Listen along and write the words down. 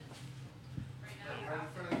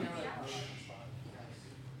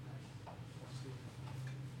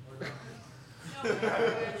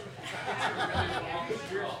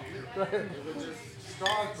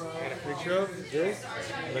Strong, bro. Picture of this?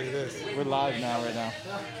 Look at this. We're live now, right now.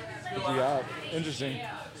 Good job. Interesting. Isn't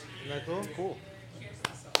that cool? Cool.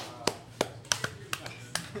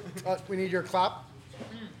 We need your clap.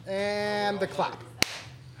 And the clap.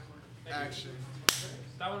 Action.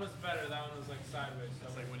 That one was better. That one was like sideways.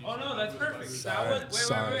 Oh no, that's perfect. Sorry. That one. Wait.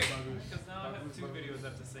 Sorry. Because now I have two videos I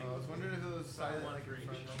have to sync. I was wondering if it was silent. One for each.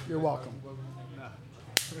 You're welcome.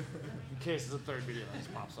 In case the third video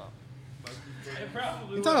just pops up. It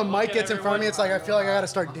probably Anytime a would look mic at gets in front of me, it's like I everyone. feel like I gotta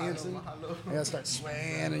start dancing. I gotta start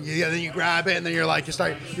swaying, and then you grab it, and then you're like, you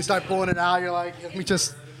start pulling it out. You're like, let me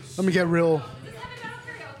just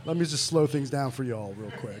slow things down for y'all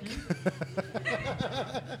real quick.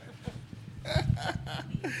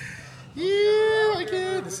 Yeah, I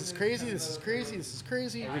can. This is crazy. This is crazy. This is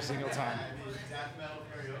crazy. Every single time.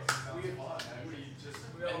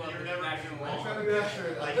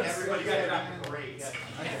 Like everybody got great. It's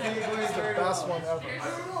the best one ever.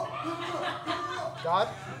 God,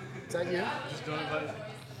 is that you?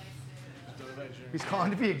 He's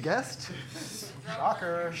calling to be a guest?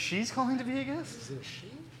 Shocker. She's calling to be a guest? Is it a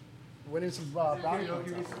she? Winning some bounty You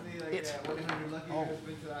points. recently, like, It's- 100 lucky has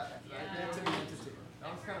been to that.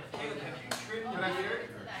 That was kind of fun. Can I hear it?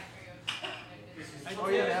 Oh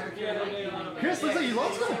yeah, they have a kid. Chris, looks like you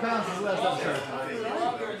lost 20 pounds since the last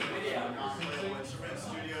episode.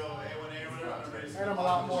 And I'm a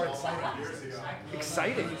lot more excited.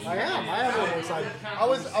 Exciting. I am a little excited. I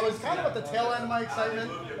was kind of at the tail end of my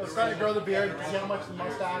excitement. I was starting to grow the beard to see how much the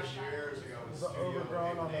mustache was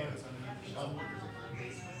overgrown on the.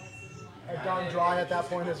 Had gone dry at that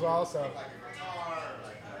point as well, so.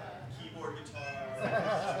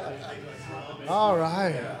 All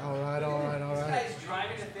right. He's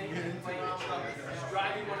driving a thing and playing trumpet. He's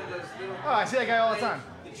driving one of those little. Oh, I see that guy all the time.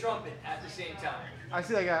 The trumpet at the same time. I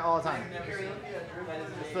see that guy all the time. I've never seen that.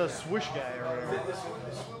 It's the swoosh guy or whatever.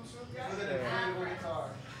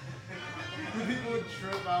 People would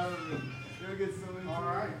trip out of it. They would get so into All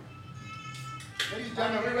right. Ladies and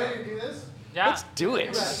gentlemen, are we ready to do this? Yeah. Let's do it.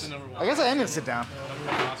 I guess I am going to sit down.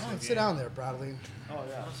 Sit down there, Bradley. I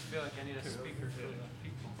almost feel like I need a speaker for the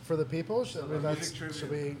people. For the people, should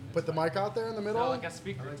we put the mic out there in the middle? No, like a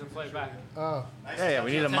speaker to play back. Oh. Yeah,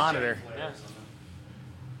 we need a monitor. Yeah.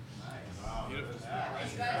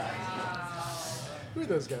 Who are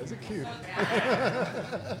those guys? They're cute.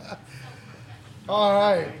 All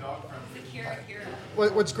right.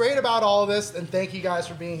 What's great about all of this, and thank you guys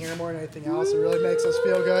for being here more than anything else, it really makes us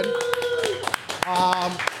feel good.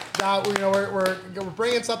 That we're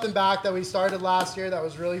bringing something back that we started last year that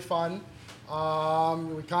was really fun.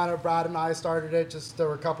 Brad and I started it. Just there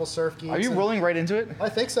were a couple surf geeks. Are you rolling right into it? I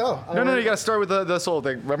think so. No, you got to start with the soul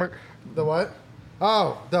thing. Remember? The what?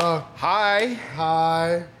 Oh, the Hi.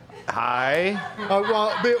 hi. Hi. All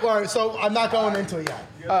right, so I'm not going into it yet.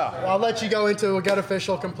 Oh. I'll let you go into it. We'll get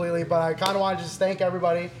official completely, but I kind of wanted to just thank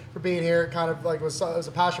everybody for being here. Kind of like it was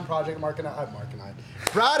a passion project Brad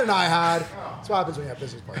and I had. That's what happens when you have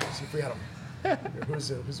business partners. You forget them. Who's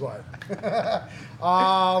who? Who's what? That's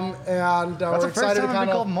we're the first excited to time I've kind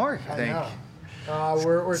been called of. Mark, I I think. know.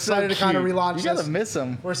 We're So excited to kind of cute. relaunch You gotta this. miss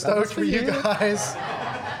him. We're stoked for you guys.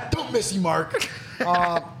 Don't miss you, Mark.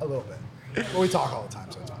 A little bit. But we talk all the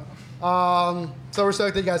time, so it's fine. So we're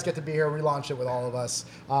stoked that you guys get to be here, relaunch it with all of us.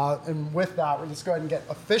 And with that, we're just go ahead and get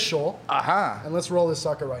official. And let's roll this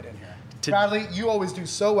sucker right in here. Bradley, you always do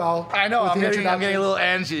so well. I know, with I'm the getting a introductions. little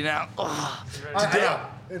antsy now. Ugh. Today.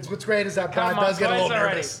 What's great is that Brad him off does get a twice little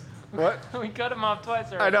already. nervous. What? We cut him off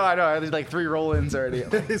twice already. I know. I did like 3 roll-ins already.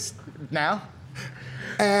 Now?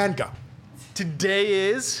 And go. Today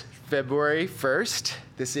is February 1st.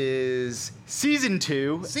 This is season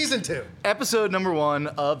 2, Season 2. episode number 1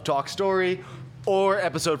 of Talk Story, or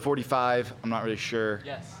episode 45. I'm not really sure.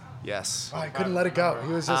 Yes. Yes. I couldn't let it go.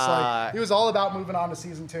 He was just like, he was all about moving on to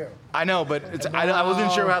season 2. I know, but I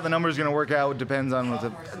wasn't sure how the number's going to work out. It depends on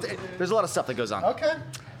there's a lot of stuff that goes on. Okay.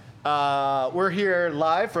 We're here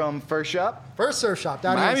live from First Shop, First surf shop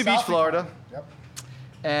down Miami here in Beach, South Florida. Yep.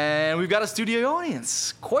 And we've got a studio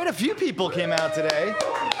audience. Quite a few people came out today.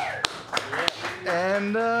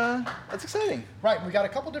 And that's exciting. Right, we got a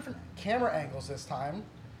couple different camera angles this time.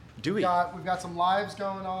 Do we? We've got some lives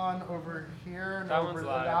going on over here and That over one's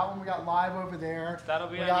there. live. That one we got live over there. That'll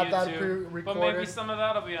be we on got that YouTube. pre-recorded. But maybe some of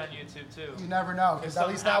that'll be on YouTube too. You never know, because If at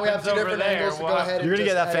least now we have two something different happens angles to over go there, ahead and You're going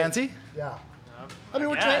to just get that edit. fancy? Yeah. I mean,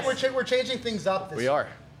 Yes. we're changing things up this We year. are.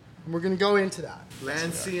 And we're going to go into that.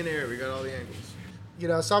 Land, sea, and air. We got all the angles. You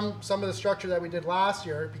know, some of the structure that we did last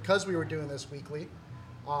year, because we were doing this weekly,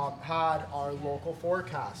 had our local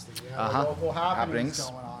forecasting. We had our Uh-huh. local happenings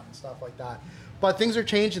going on and stuff like that. But things are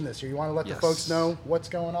changing this year. You want to let the Yes. folks know what's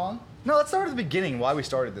going on? No, let's start at the beginning. Why we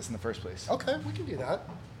started this in the first place. Okay, we can do that.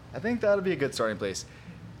 I think that'll be a good starting place.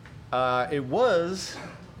 It was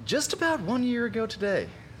just about 1 year ago today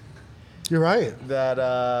You're right.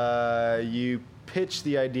 that you pitched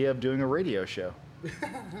the idea of doing a radio show.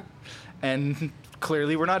 And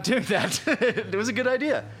clearly we're not doing that. It was a good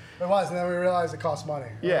idea. It was, and then we realized it cost money.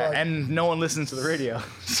 We were Yeah, like, and no one listens to the radio.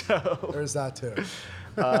 So, there's that too.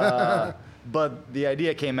 but the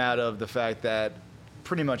idea came out of the fact that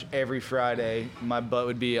pretty much every Friday, my butt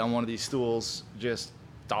would be on one of these stools just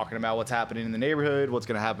talking about what's happening in the neighborhood, what's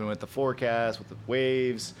going to happen with the forecast, with the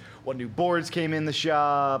waves, what new boards came in the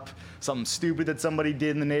shop, something stupid that somebody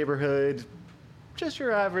did in the neighborhood. Just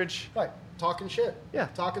your average. Right, talking shit. Yeah.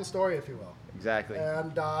 Talking story, if you will. Exactly.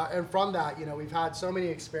 And from that, you know, we've had so many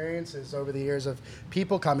experiences over the years of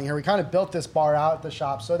people coming here. We kind of built this bar out at the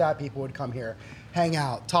shop so that people would come here, hang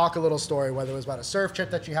out, talk a little story, whether it was about a surf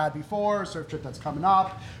trip that you had before, a surf trip that's coming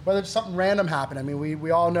up, whether just something random happened. I mean,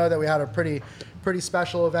 we all know that we had a pretty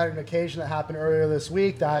special event and occasion that happened earlier this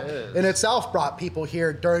week that in itself brought people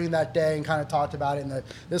here during that day and kind of talked about it. And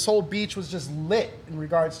this whole beach was just lit in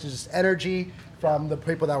regards to just energy from the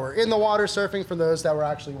people that were in the water surfing, from those that were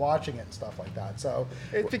actually watching it and stuff like that. So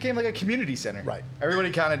it became like a community center. Right. Everybody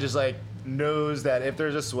kind of just like knows that if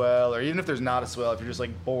there's a swell, or even if there's not a swell, if you're just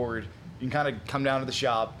like bored, you can kind of come down to the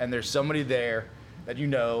shop and there's somebody there that you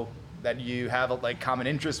know, that you have a like common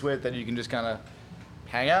interest with, that you can just kind of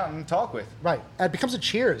hang out and talk with. right, and it becomes a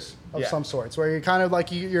cheers of Yeah. some sorts, where you're kind of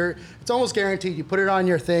like you're. It's almost guaranteed. You put it on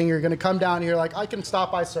your thing. You're going to come down here like I can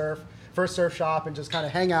stop by First Surf Shop and just kind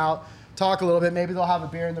of hang out. Talk a little bit. Maybe they'll have a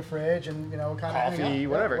beer in the fridge and, you know, kind of hang Coffee,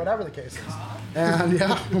 out. whatever. Yeah, whatever the case is. And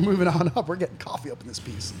yeah, we're moving on up. We're getting coffee up in this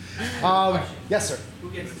piece. Yes, sir.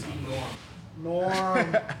 Who gets to see Norm?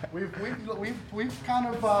 Norm. we've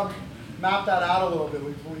kind of mapped that out a little bit.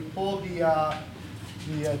 We've pulled the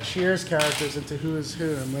Cheers characters into who is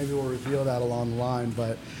who, and maybe we'll reveal that along the line.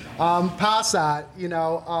 But past that, you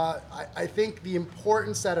know, I think the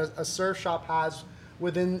importance that a surf shop has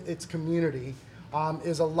within its community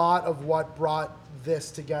is a lot of what brought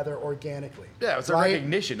this together organically. Yeah, it's a right?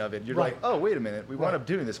 recognition of it. You're Right. like, oh, wait a minute, we wind up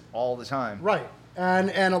doing this all the time. Right,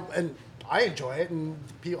 and I enjoy it, and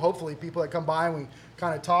hopefully people that come by and we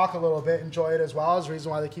kind of talk a little bit enjoy it as well. Is the reason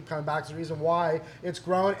why they keep coming back. It's the reason why it's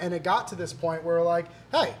grown, and it got to this point where we're like,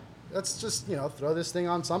 hey, let's just, you know, throw this thing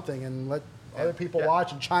on something and let other people Yeah.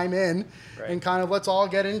 watch and chime in, Right. and kind of let's all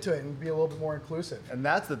get into it and be a little bit more inclusive. And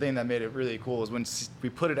that's the thing that made it really cool, is when we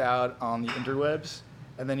put it out on the interwebs,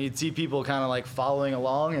 and then you'd see people kind of like following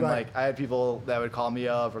along, and Right. like I had people that would call me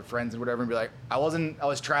up, or friends and whatever, and be like, I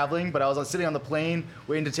was traveling, but I was sitting on the plane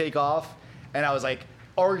waiting to take off, and I was like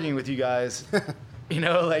arguing with you guys, you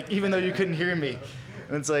know, like even though you couldn't hear me.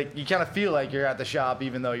 And it's like you kind of feel like you're at the shop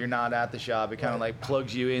even though you're not at the shop. It kind of like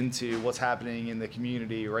plugs you into what's happening in the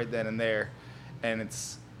community right then and there. And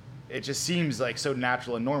it just seems like so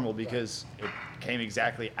natural and normal because it came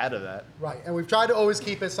exactly out of that. Right, and we've tried to always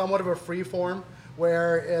keep it somewhat of a free form,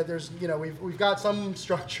 where there's, you know, we've got some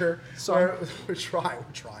structure. Where we're trying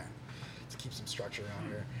to keep some structure around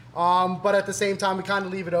here. But at the same time, we kind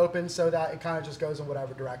of leave it open so that it kind of just goes in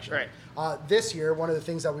whatever direction. Right. This year, one of the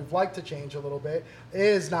things that we've liked to change a little bit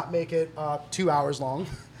is not make it 2 hours long.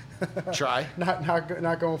 Try.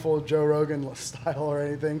 not going full Joe Rogan style or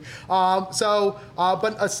anything.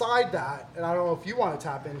 But aside that, and I don't know if you want to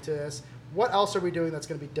tap into this, what else are we doing that's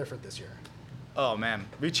going to be different this year? Oh man,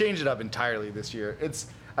 we changed it up entirely this year.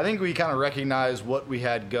 I think we kind of recognized what we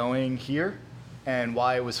had going here and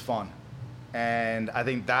why it was fun. And I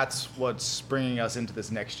think that's what's bringing us into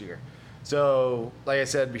this next year. So, like I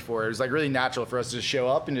said before, it was like really natural for us to just show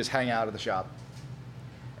up and just hang out at the shop.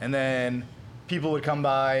 And then people would come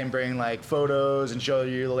by and bring like photos and show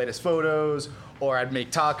you the latest photos, or I'd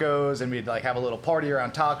make tacos and we'd like have a little party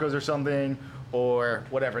around tacos or something, or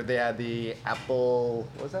whatever. They had the Apple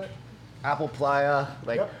Playa,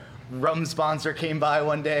 like Yep. rum sponsor came by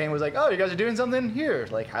one day and was like, oh, you guys are doing something? Here,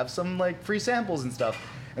 like have some like free samples and stuff.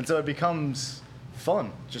 And so it becomes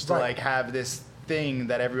fun just to Right. like have this thing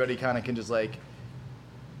that everybody kind of can just like,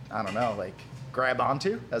 I don't know, like grab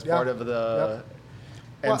onto as Yeah. part of the... Yep.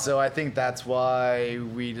 And Well- so I think that's why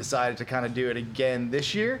we decided to kind of do it again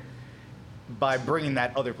this year by bringing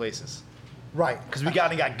that other places. Right. Because we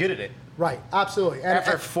got good at it. Right, absolutely. And,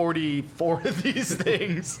 After 44 of these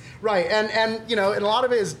things. right, and you know, and a lot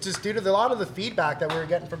of it is just due to a lot of the feedback that we were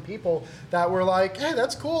getting from people that were like, hey,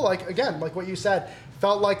 that's cool. Like, again, like what you said,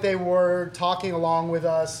 felt like they were talking along with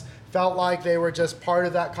us, felt like they were just part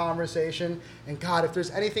of that conversation. And God, if there's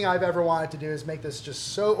anything I've ever wanted to do is make this just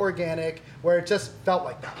so organic, where it just felt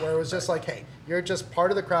like that, where it was just like, hey, you're just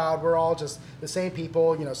part of the crowd. We're all just the same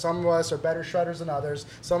people. You know, some of us are better shredders than others.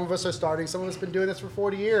 Some of us are starting. Some of us have been doing this for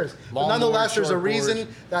 40 years. But nonetheless, there's a reason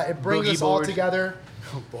that it brings us all together.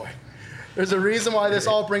 Oh boy. There's a reason why this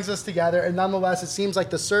all brings us together, and nonetheless, it seems like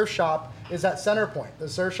the surf shop is that center point. The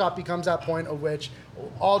surf shop becomes that point of which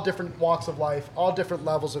all different walks of life, all different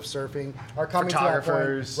levels of surfing are coming to that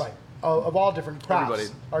point. Right. Of all different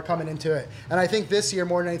crafts are coming into it. And I think this year,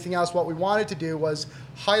 more than anything else, what we wanted to do was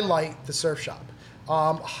highlight the surf shop,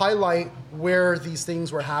 highlight where these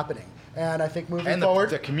things were happening. And I think moving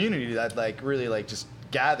forward, the community that really just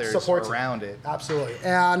gathers around it. Absolutely.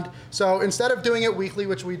 And so instead of doing it weekly,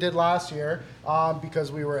 which we did last year,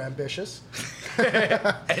 because we were ambitious.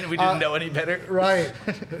 And we didn't know any better. Right.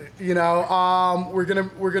 You know, we're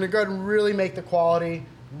gonna go ahead and really make the quality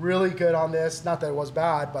really good on this. Not that it was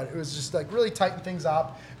bad, but it was just like really tighten things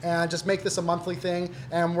up and just make this a monthly thing.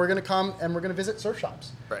 And we're gonna come and we're gonna visit surf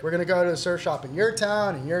shops. Right. We're gonna go to a surf shop in your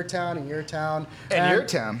town, in your town, in your town, your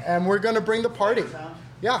town, and we're gonna bring the party.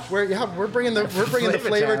 Yeah, we're bringing the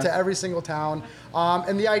flavor to every single town,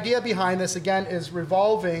 and the idea behind this again is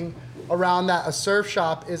revolving around that a surf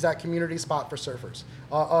shop is that community spot for surfers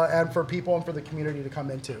and for people and for the community to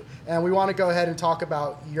come into. And we want to go ahead and talk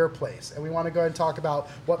about your place, and we want to go ahead and talk about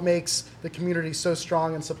what makes the community so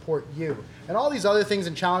strong and support you, and all these other things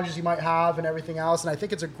and challenges you might have and everything else. And I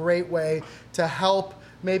think it's a great way to help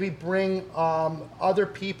maybe bring other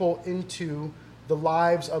people into the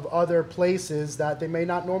lives of other places that they may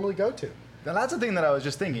not normally go to. Now that's the thing that I was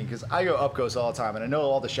just thinking, because I go up coast all the time, and I know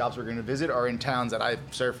all the shops we're going to visit are in towns that I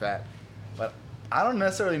surf at, but I don't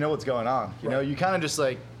necessarily know what's going on. You know, you kind of just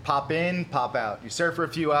like pop in, pop out. You surf for a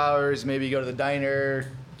few hours, maybe you go to the diner.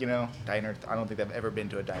 You know, diner. I don't think I've ever been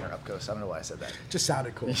to a diner up coast. I don't know why I said that. Just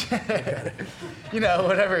sounded cool. You know,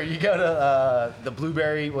 whatever. You go to the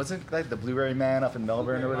Blueberry. What's it like? The Blueberry Man up in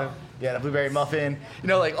Melbourne or whatever. Yeah, the Blueberry Muffin. You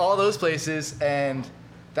know, like all those places, and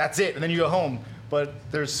that's it. And then you go home. But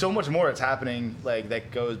there's so much more that's happening, like that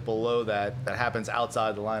goes below that happens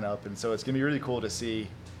outside the lineup, and so it's gonna be really cool to see,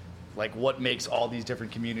 like what makes all these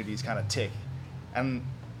different communities kind of tick. And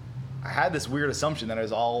I had this weird assumption that it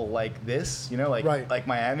was all like this, you know, like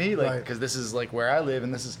Miami, like because this is like where I live,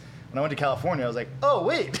 and this is when I went to California, I was like, oh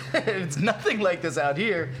wait, it's nothing like this out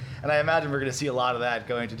here. And I imagine we're gonna see a lot of that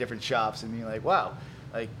going to different shops and being like, wow,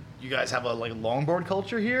 like you guys have a like longboard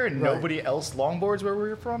culture here, and nobody else longboards where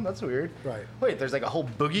we're from. That's weird. Right. Wait, there's like a whole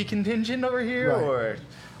boogie contingent over here, or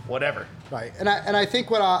whatever. Right, and I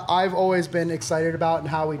think what I've always been excited about and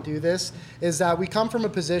how we do this is that we come from a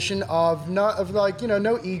position of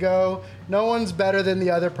no ego, no one's better than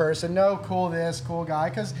the other person, no cool this, cool guy,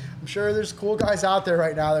 because I'm sure there's cool guys out there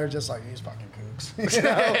right now that are just like, these fucking kooks, you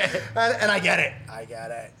know? and I get it.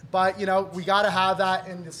 But, you know, we got to have that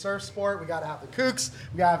in the surf sport. We got to have the kooks.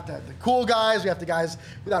 We got to have the cool guys. We have the guys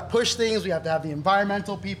that push things. We have to have the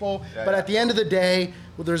environmental people. But at the end of the day,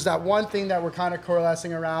 there's that one thing that we're kind of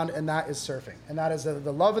coalescing around, and that is surfing. And that is the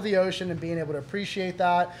love of the ocean and being able to appreciate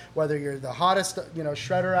that, whether you're the hottest, you know,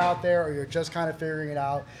 shredder out there or you're just kind of figuring it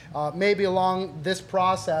out. Maybe along this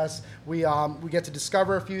process, we get to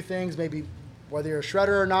discover a few things, maybe whether you're a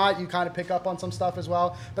shredder or not, you kind of pick up on some stuff as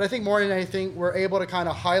well. But I think more than anything, we're able to kind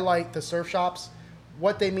of highlight the surf shops,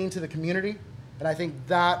 what they mean to the community. And I think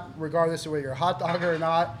that, regardless of whether you're a hot dogger or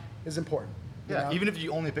not, is important. Yeah, even if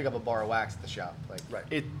you only pick up a bar of wax at the shop, like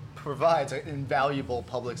it provides an invaluable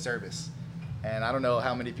public service. And I don't know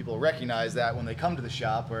how many people recognize that when they come to the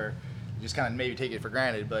shop, or just kind of maybe take it for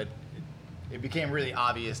granted, but it became really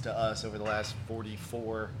obvious to us over the last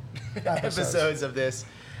 44 episodes of this,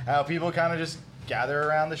 how people kind of just gather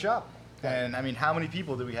around the shop. And I mean, how many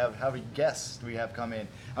people do we have, how many guests do we have come in?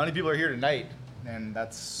 How many people are here tonight? And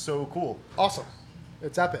that's so cool. Awesome.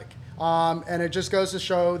 It's epic. And it just goes to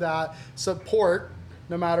show that support,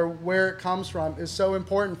 no matter where it comes from, is so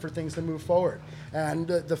important for things to move forward. And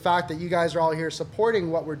the fact that you guys are all here supporting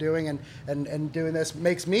what we're doing and doing this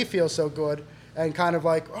makes me feel so good. And kind of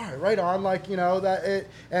like, all right on, like, you know, that it,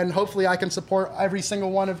 and hopefully I can support every single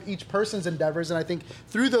one of each person's endeavors. And I think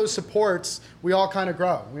through those supports, we all kind of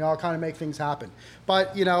grow. We all kind of make things happen.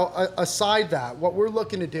 But, you know, aside that, what we're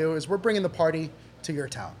looking to do is we're bringing the party to your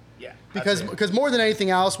town. Yeah. Because more than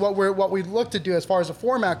anything else, what we look to do as far as the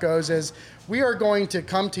format goes is we are going to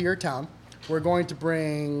come to your town. We're going to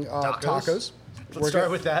bring tacos. Let's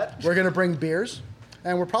start with that. We're going to bring beers.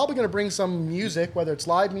 And we're probably going to bring some music, whether it's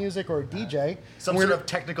live music or a DJ. Some sort of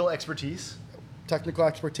technical expertise. Technical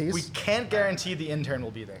expertise. We can't guarantee the intern will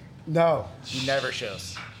be there. No. He never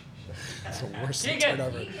shows. It's the worst Keegan. turn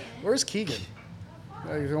ever. Where's Keegan?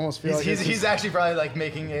 You almost feel like He's actually probably like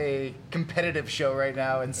making a competitive show right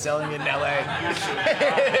now and selling it in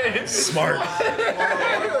LA. smart.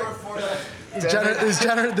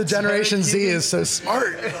 The Generation Z is so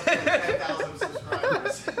smart. 10,000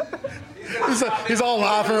 subscribers. He's all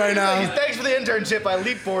laughing right now. Thanks for the internship. I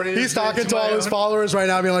leapfrogged. He's talking to all his followers right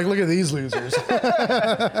now, being like, look at these losers.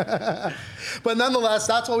 But nonetheless,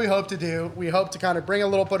 that's what we hope to do. We hope to kind of bring a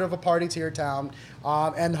little bit of a party to your town,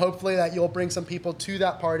 and hopefully that you'll bring some people to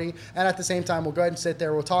that party. And at the same time, we'll go ahead and sit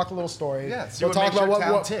there. We'll talk a little story. Yeah, see we'll what talk makes about your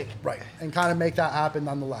town tick. Right, and kind of make that happen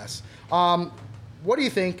nonetheless. What do you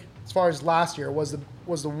think, as far as last year, is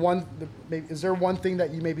there one thing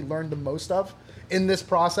that you maybe learned the most of in this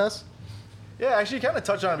process? Yeah, actually, kind of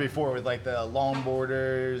touched on it before with like the long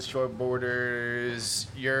boarders, short boarders,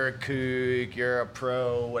 you're a kook, you're a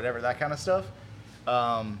pro, whatever, that kind of stuff.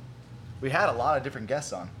 We had a lot of different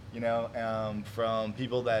guests on, from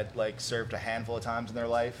people that like surfed a handful of times in their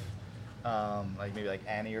life, like maybe like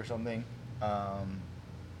Annie or something,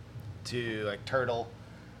 to like Turtle,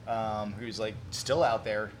 who's like still out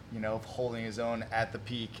there, holding his own at the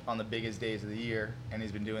peak on the biggest days of the year, and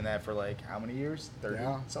he's been doing that for like how many years? 30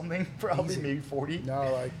 something, probably. Easy. Maybe 40.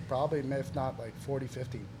 No, like probably, if not like 40,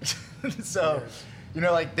 50. So,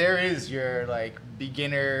 like there is your like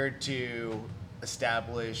beginner to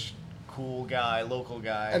established cool guy, local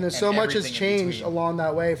guy. And there's so much has everything in changed between. along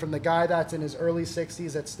that way, from the guy that's in his early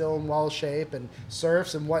 60s that's still in well shape and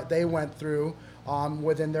surfs and what they went through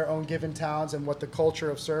within their own given towns and what the culture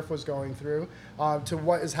of surf was going through, to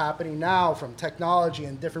what is happening now from technology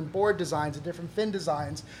and different board designs and different fin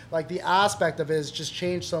designs. Like the aspect of it has just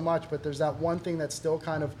changed so much, but there's that one thing that still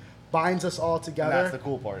kind of binds us all together. And that's the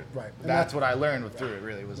cool part. Right. And That's what I learned through it,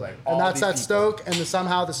 really, was like all and that's these that people. stoke, and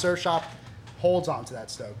somehow the surf shop holds onto that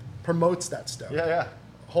stoke, promotes that stoke. Yeah.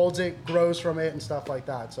 Holds it, grows from it, and stuff like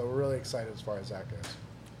that. So we're really excited as far as that goes.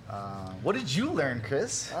 What did you learn,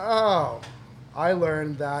 Chris? Oh, I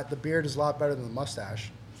learned that the beard is a lot better than the mustache.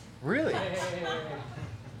 Really?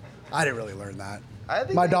 I didn't really learn that. I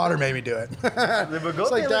think My daughter made me do it. The Bogote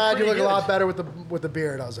It's like, look Dad, you pretty look a good. lot better with the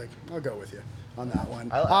beard. I was like, I'll go with you on that one.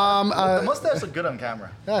 The mustache looked good on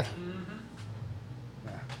camera. Yeah.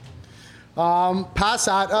 Past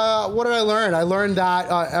that, what did I learn? I learned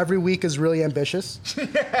that every week is really ambitious.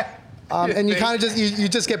 And you kind of just you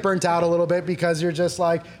just get burnt out a little bit, because you're just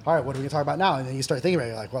like, all right, what are we gonna talk about now? And then you start thinking about it,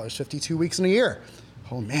 you're like, well, there's 52 weeks in a year.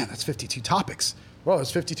 Oh man, that's 52 topics. Well,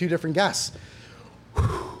 there's 52 different guests.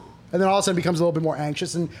 And then all of a sudden it becomes a little bit more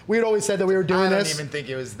anxious. And we had always said that we were doing I don't this. even think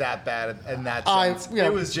it was that bad in that sense.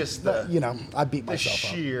 It was just I beat the myself up.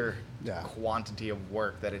 sheer Yeah. quantity of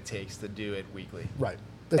work that it takes to do it weekly. Right.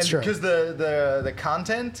 That's and true. Because the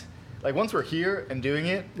content, like once we're here and doing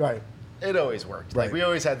it, Right. it always worked. Right. Like we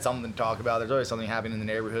always had something to talk about. There's always something happening in the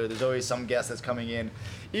neighborhood. There's always some guest that's coming in.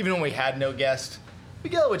 Even when we had no guest,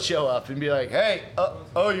 Miguel would show up and be like, "Hey,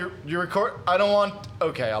 you record? I don't want.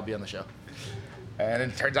 Okay, I'll be on the show." And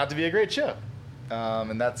it turns out to be a great show.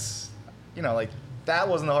 And that's, like that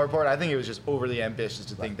wasn't the hard part. I think it was just overly ambitious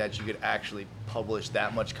to think that you could actually publish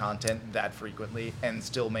that much content that frequently and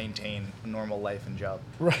still maintain a normal life and job.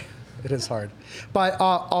 Right. It is hard. But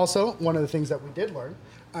also, one of the things that we did learn,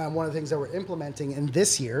 one of the things that we're implementing in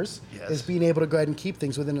this year's is being able to go ahead and keep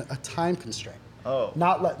things within a time constraint. Oh.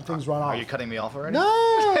 Not letting things run off. Are you cutting me off already?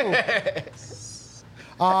 No!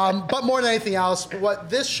 But more than anything else, what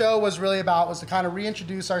this show was really about was to kind of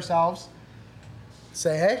reintroduce ourselves,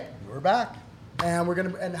 say, hey, we're back.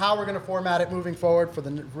 And how we're gonna format it moving forward for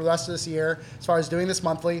the rest of this year. As far as doing this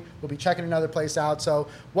monthly, we'll be checking another place out. So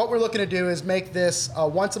what we're looking to do is make this a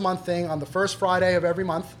once a month thing on the first Friday of every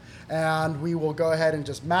month, and we will go ahead and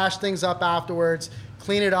just mash things up afterwards,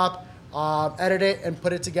 clean it up, edit it, and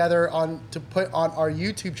put it together to put on our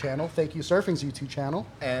YouTube channel. Thank You Surfing's YouTube channel.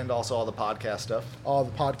 And also all the podcast stuff. All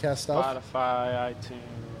the podcast stuff. Spotify,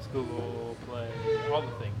 iTunes, Google Play, all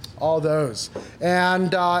the things. All those,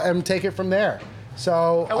 and take it from there.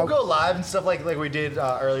 So And we'll go live and stuff like we did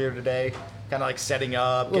earlier today, kind of like setting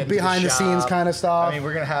up, little getting to behind the scenes shop. kind of stuff. I mean,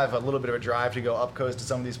 we're gonna have a little bit of a drive to go up coast to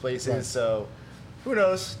some of these places, Right. so who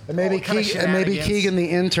knows? And maybe All kind of Keegan, shenanigans. the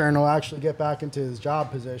intern, will actually get back into his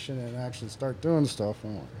job position and actually start doing stuff.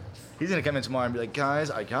 He's gonna come in tomorrow and be like,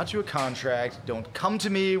 guys, I got you a contract. Don't come to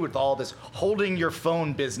me with all this holding your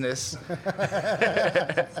phone business.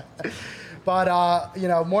 But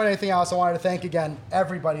more than anything else, I wanted to thank again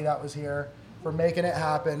everybody that was here for making it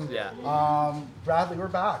happen. Yeah. Bradley, we're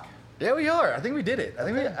back. Yeah, we are. I think we did it. I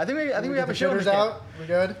think we have a show. Computers out. We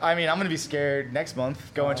good? I mean, I'm gonna be scared next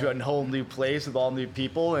month going to a whole new place with all new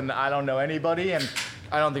people, and I don't know anybody, and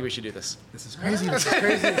I don't think we should do this. This is crazy. This is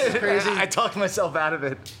crazy. This is crazy. I talked myself out of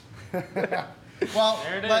it. Well,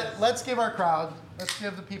 There it is. let's give our crowd, let's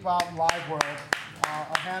give the people out in live world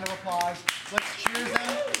a hand of applause. Let's cheers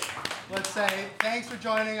them. Let's say thanks for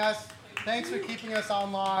joining us. Thanks for keeping us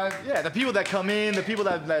on live. Yeah, the people that come in, the people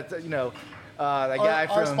that you know, that guy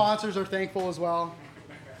Our from. sponsors are thankful as well.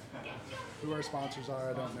 Who our sponsors are,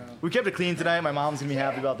 I don't know. We kept it clean tonight. My mom's gonna be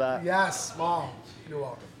happy about that. Yes, Mom, you're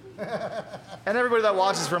welcome. And everybody that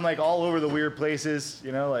watches from like all over the weird places,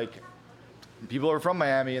 you know, like people are from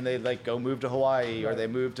Miami and they like go move to Hawaii or they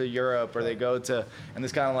move to Europe or they go to, and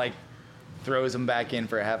this kind of like throws them back in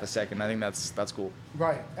for a half a second. I think that's cool.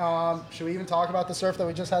 Right. Should we even talk about the surf that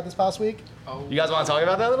we just had this past week? You guys want to talk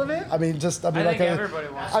about that a little bit? I mean, just I think like everybody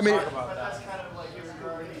wants to talk about that.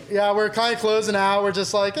 yeah, we're kind of closing out. We're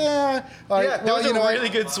just like, Yeah, there was you a know what? really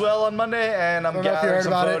good swell on Monday, and I'm I don't know if you gathering heard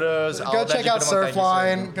some about photos. it. I'll Go check eventually out put them on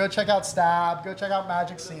Thank You, Surfline. Go check out Stab. Go check out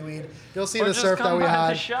Magic Seaweed. You'll see Or the just surf that come we by the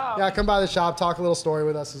had. shop. Yeah, come by the shop. Talk a little story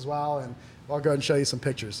with us as well, and I'll go ahead and show you some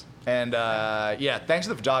pictures. And yeah, thanks to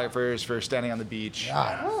the photographers for standing on the beach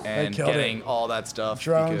Yeah, they and killed getting it. all that stuff.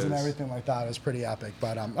 Drones and because, everything like that. It was pretty epic.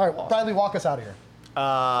 But all right, Bradley, walk us out of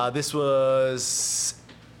here. This was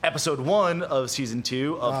episode 1 of season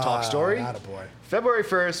 2 of Talk Story. Attaboy. February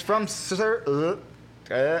 1st from Scissor? Well,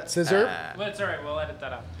 it's all right. We'll edit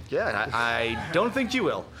that out. Yeah, I don't think you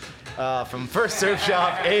will. From First Surf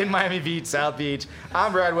Shop in Miami Beach, South Beach.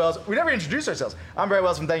 I'm Brad Wells. We never introduced ourselves. I'm Brad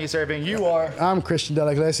Wells from Thank You Surfing. You are. I'm Christian De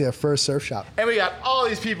La Iglesia, First Surf Shop. And we got all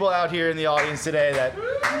these people out here in the audience today that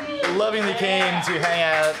lovingly came to hang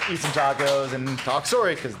out, eat some tacos, and talk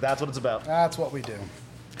story, because that's what it's about. That's what we do.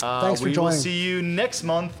 Thanks for We will joining. see you next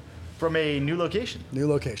month from a new location. New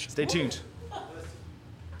location. Stay tuned.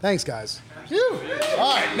 Thanks, guys. Phew.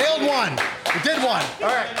 All right, nailed one. We did one. All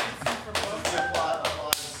right.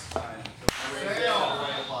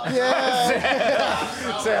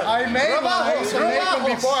 Yeah. I made one. I used to make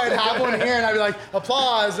one before. I'd have one here, and I'd be like,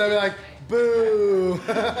 applause. And I'd be like, boo.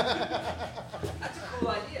 That's a cool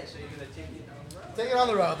idea. So you're gonna take it down the road. Take it on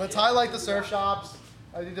the road. Let's highlight the surf shops.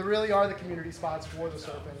 I think they really are the community spots for the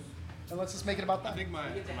surfing. And let's just make it about I that. think my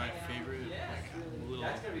favorite like little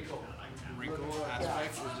That's gonna be cool. wrinkle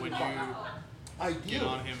aspect is when you get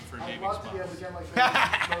on him for naming I'd love to be able spots. to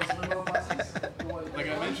get like those limo buses. Like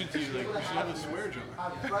I mentioned to you, like we should have a swear jar.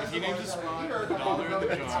 If he names a spot, $1 in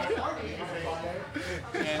the jar,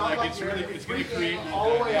 and like it's gonna create a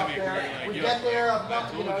all the way up dynamic there. where like, We yo, get there, I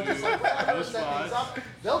told you just like whatever, those set things spots. up.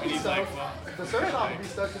 They'll And be he's like, stoked. well, The surf shop will be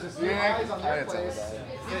stoked because it's new eyes on their place.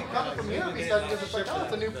 Coming from here will be stoked because it's like, oh,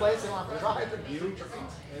 it's a new place. They don't have to drive.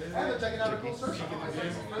 And they're checking out a cool surf shop.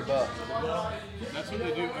 that's what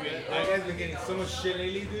they do. I mean, You guys been getting so much shit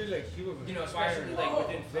lately, dude. Like people. You know, especially like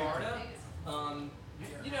within Florida,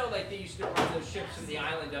 you know, like they used to run those ships from the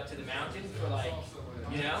island up to the mountain for like,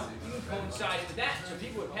 you know, coincide with that. So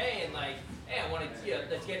people would pay and like, hey, I want to, you know,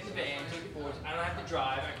 let's get in the van, take the boards. I don't have to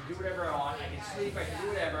drive. I can do whatever I want. I can sleep. I can do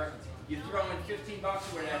whatever. You throw in $15 or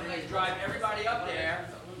whatever. You drive everybody up there.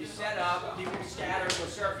 You set up. People scatter, go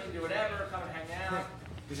surfing, do whatever. Come and hang out.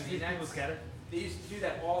 People scatter. They used to do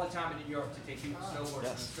that all the time in New York to take people snowboarding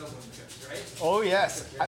and snowboarding trips, right? Oh,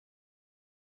 yes.